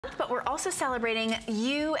we're also celebrating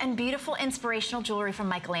you and beautiful inspirational jewelry from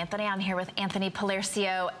Michael Anthony. I'm here with Anthony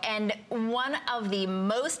Palercio, and one of the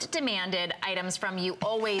most demanded items from you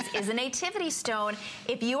always is a nativity stone.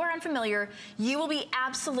 If you are unfamiliar, you will be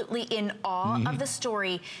absolutely in awe of the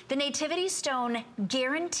story. The nativity stone,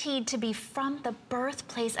 guaranteed to be from the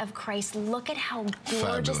birthplace of Christ. Look at how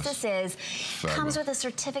gorgeous this is. Comes with a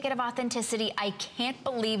certificate of authenticity. I can't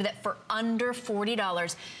believe that for under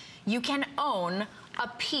 $40, you can own a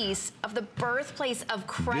piece of the birthplace of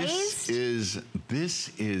Christ.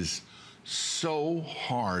 This is so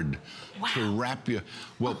hard to wrap your...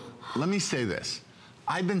 Well, let me say this.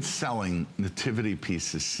 I've been selling nativity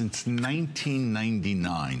pieces since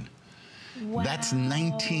 1999. Wow. That's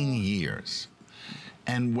 19 years.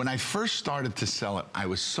 And when I first started to sell it, I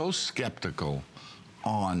was so skeptical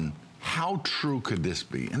on how true could this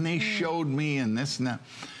be. And they showed me and this and that.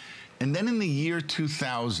 And then in the year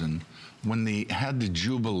 2000, when they had the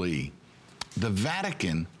Jubilee, the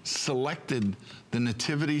Vatican selected the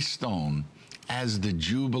Nativity stone as the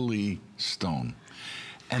Jubilee stone.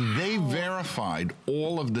 And they verified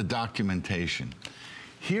all of the documentation.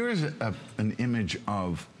 Here is an image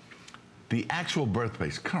of the actual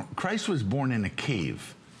birthplace. Christ was born in a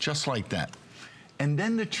cave, just like that. And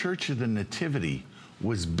then the Church of the Nativity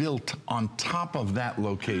was built on top of that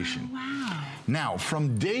location. Oh, wow. Now,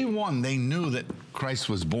 from day one, they knew that Christ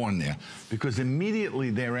was born there, because immediately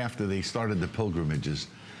thereafter, they started the pilgrimages.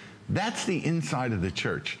 That's the inside of the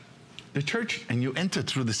church. The church, and you enter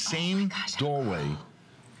through the same doorway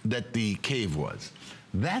that the cave was.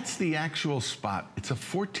 That's the actual spot. It's a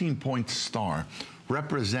 14-point star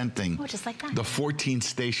representing just like that. the 14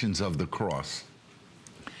 stations of the cross.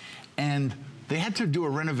 And they had to do a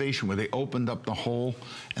renovation where they opened up the hole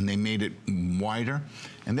and they made it wider.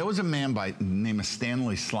 And there was a man by the name of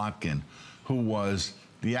Stanley Slotkin who was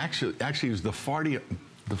actually he was the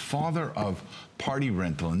father of party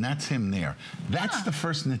rental, and that's him there. That's the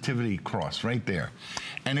first nativity cross right there.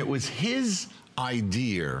 And it was his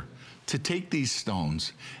idea to take these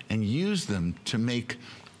stones and use them to make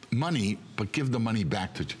money, but give the money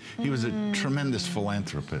back to... He was a tremendous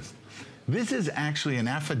philanthropist. This is actually an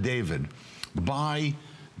affidavit by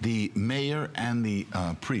the mayor and the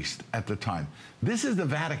priest at the time. This is the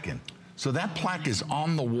Vatican. So that plaque is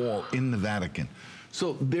on the wall in the Vatican.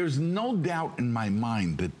 So there's no doubt in my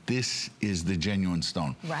mind that this is the genuine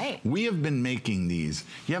stone. Right. We have been making these.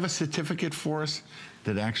 You have a certificate for us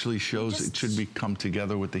that actually shows it should be come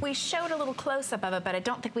together with the... We showed a little close-up of it, but I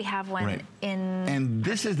don't think we have one in... And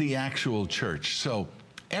this is the actual church. So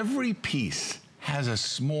every piece has a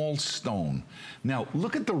small stone. Now,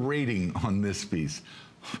 look at the rating on this piece.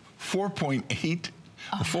 4.8,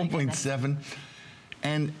 4.7.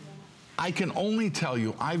 And I can only tell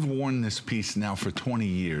you, I've worn this piece now for 20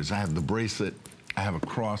 years. I have the bracelet, I have a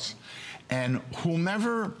cross, and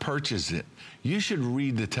whomever purchases it, you should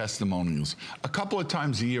read the testimonials. A couple of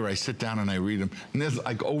times a year, I sit down and I read them, and there's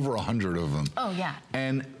like over 100 of them. Oh, yeah.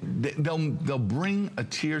 And they'll bring a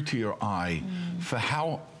tear to your eye for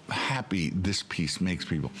how happy this piece makes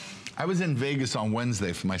people. I was in Vegas on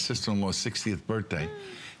Wednesday for my sister-in-law's 60th birthday,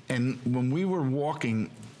 and when we were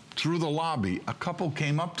walking through the lobby, a couple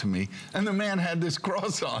came up to me, and the man had this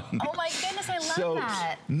cross on. Oh my goodness, I love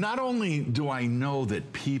that. Not only do I know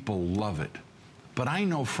that people love it, but I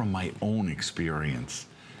know from my own experience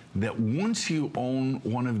that once you own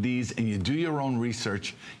one of these and you do your own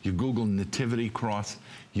research, you Google Nativity Cross,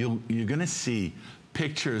 you're gonna see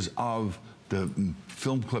pictures of the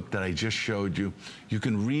film clip that I just showed you. You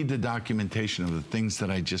can read the documentation of the things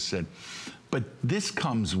that I just said. But this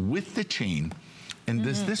comes with the chain. And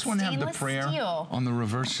does this one have the prayer on the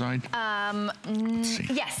reverse side?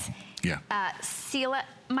 Yes. Yeah. Seal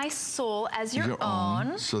my soul as your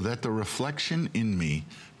own. So that the reflection in me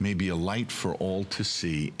may be a light for all to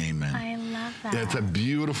see. Amen. I love that. That's a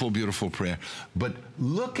beautiful, beautiful prayer. But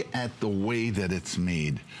look at the way that it's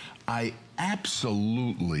made. I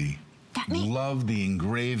absolutely love the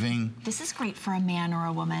engraving. This is great for a man or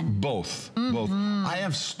a woman. Both, both. I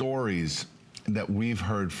have stories that we've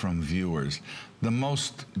heard from viewers.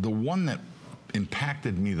 The one that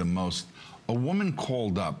impacted me the most, a woman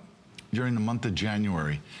called up during the month of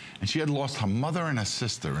January, and she had lost her mother and her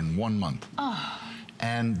sister in 1 month.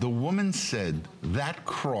 And the woman said, that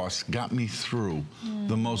cross got me through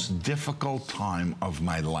the most difficult time of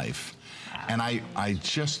my life. And I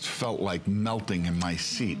just felt like melting in my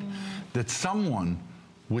seat. That someone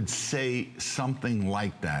would say something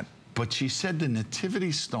like that But she said the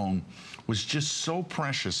nativity stone was just so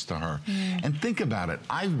precious to her. And think about it,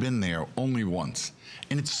 I've been there only once,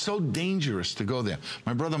 and it's so dangerous to go there.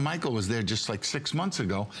 My brother Michael was there just like 6 months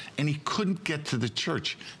ago, and he couldn't get to the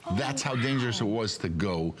church. That's how dangerous it was to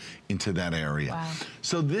go into that area. Wow.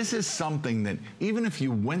 So this is something that even if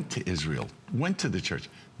you went to Israel, went to the church,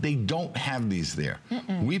 they don't have these there.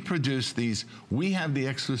 We produce these. We have the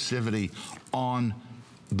exclusivity on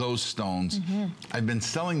those stones. I've been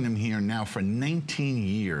selling them here now for 19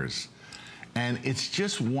 years. And it's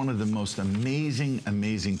just one of the most amazing,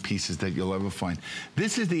 amazing pieces that you'll ever find.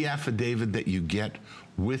 This is the affidavit that you get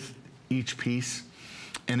with each piece.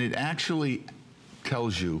 And it actually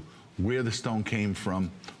tells you where the stone came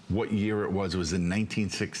from, what year it was. It was in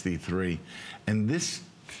 1963. And this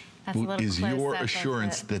is your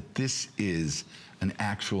assurance that this is an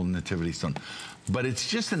actual nativity stone. But it's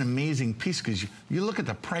just an amazing piece because you look at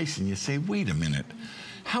the price and you say, wait a minute,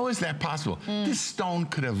 how is that possible? This stone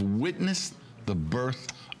could have witnessed the birth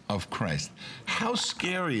of Christ. How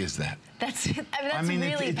scary is that? That's really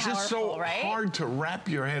it's powerful, just so hard to wrap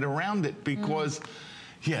your head around it because,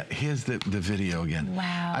 yeah, here's the video again.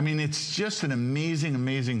 Wow. I mean, it's just an amazing,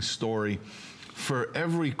 amazing story for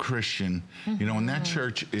every Christian, you know, and that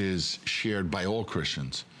church is shared by all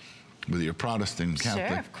Christians, whether you're Protestant and Catholic.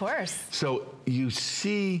 Sure, of course. So you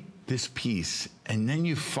see this piece, and then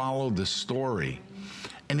you follow the story.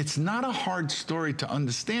 And it's not a hard story to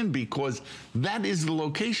understand because that is the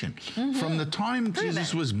location. From the time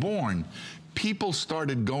Jesus was born, people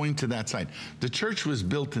started going to that site. The church was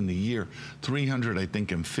built in the year 300, I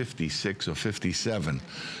think, in 56 or 57.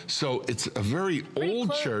 So it's a very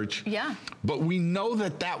old church. Yeah. But we know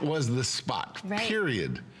that that was the spot,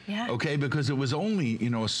 period. Yeah. Okay, because it was only, you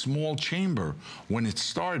know, a small chamber when it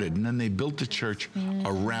started, and then they built the church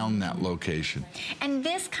around that location. And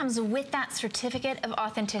this comes with that certificate of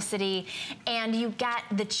authenticity, and you got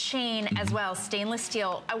the chain as well, stainless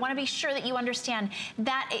steel. I want to be sure that you understand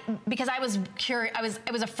that because I was curious,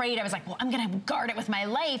 I was afraid. I was like, well, I'm going to guard it with my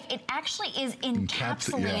life. It actually is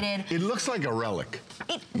encapsulated. It looks like a relic.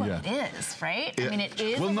 It is, right? I mean, it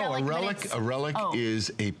is. Well, no, a relic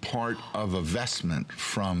is a part of a vestment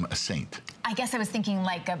from a saint. I guess I was thinking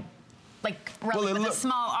like a relic with a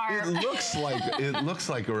small R. It looks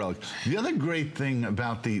like a relic. The other great thing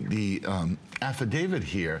about the affidavit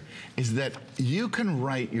here is that you can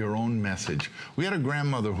write your own message. We had a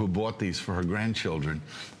grandmother who bought these for her grandchildren,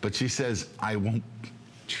 but she says, I won't.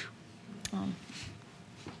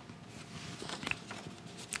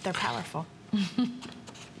 They're powerful.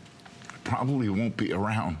 Probably won't be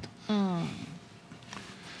around.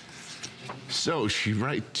 So she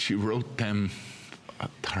wrote them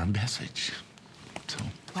her message. So.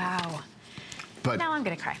 Wow. But now I'm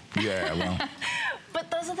gonna cry. Yeah, well.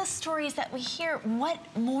 But those are the stories that we hear. What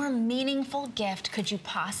more meaningful gift could you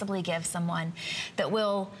possibly give someone that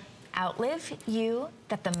will outlive you,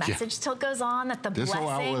 that the message still goes on, that the blessing... This will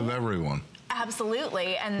outlive everyone.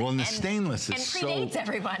 Absolutely. And the stainless is so... And predates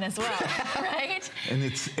everyone as well, right? And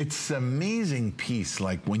it's an amazing piece,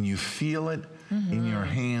 like when you feel it in your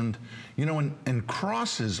hand. You know, and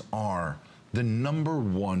crosses are the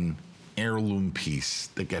 #1 heirloom piece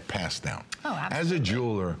that get passed down. Oh, absolutely. As a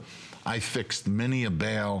jeweler, I fixed many a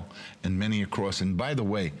bail and many a cross. And by the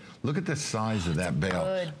way, look at the size of that bail.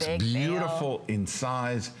 It's beautiful in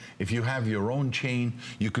size. If you have your own chain,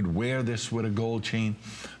 you could wear this with a gold chain,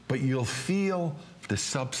 but you'll feel the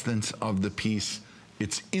substance of the piece.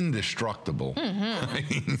 It's indestructible. I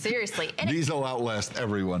mean, seriously. And these will outlast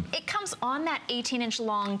everyone. It comes on that 18-inch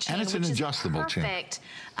long chain, and it's an adjustable perfect.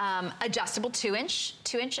 Adjustable,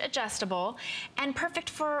 2-inch adjustable, and perfect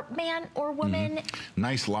for man or woman.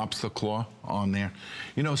 Nice lobster claw on there.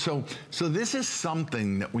 You know, so this is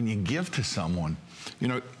something that when you give to someone, you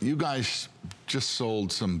know, you guys just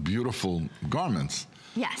sold some beautiful garments.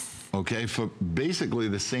 Yes. Okay, for basically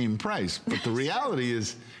the same price. But the reality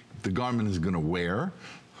is, the garment is going to wear,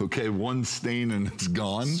 okay, one stain and it's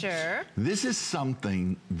gone. Sure. This is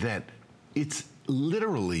something that it's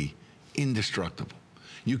literally indestructible.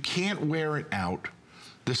 You can't wear it out.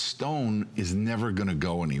 The stone is never going to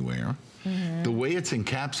go anywhere. The way it's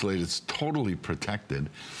encapsulated, it's totally protected.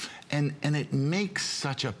 And it makes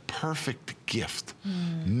such a perfect gift.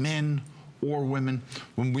 Men or women.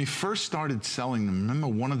 When we first started selling them, remember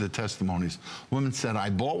one of the testimonies, women said, I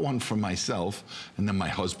bought one for myself, and then my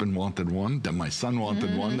husband wanted one, then my son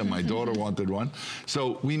wanted one, then my daughter wanted one.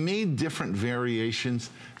 So we made different variations.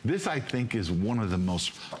 This, I think, is one of the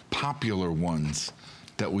most popular ones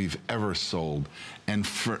that we've ever sold. And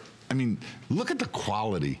I mean, look at the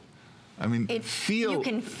quality I mean, you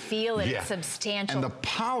can feel it. It's substantial. And the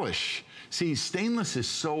polish. See, stainless is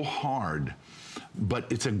so hard, but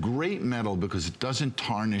it's a great metal because it doesn't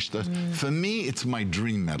tarnish. For me, it's my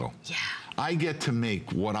dream metal. Yeah. I get to make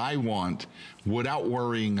what I want without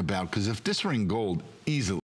worrying about, because if this were in gold, easily.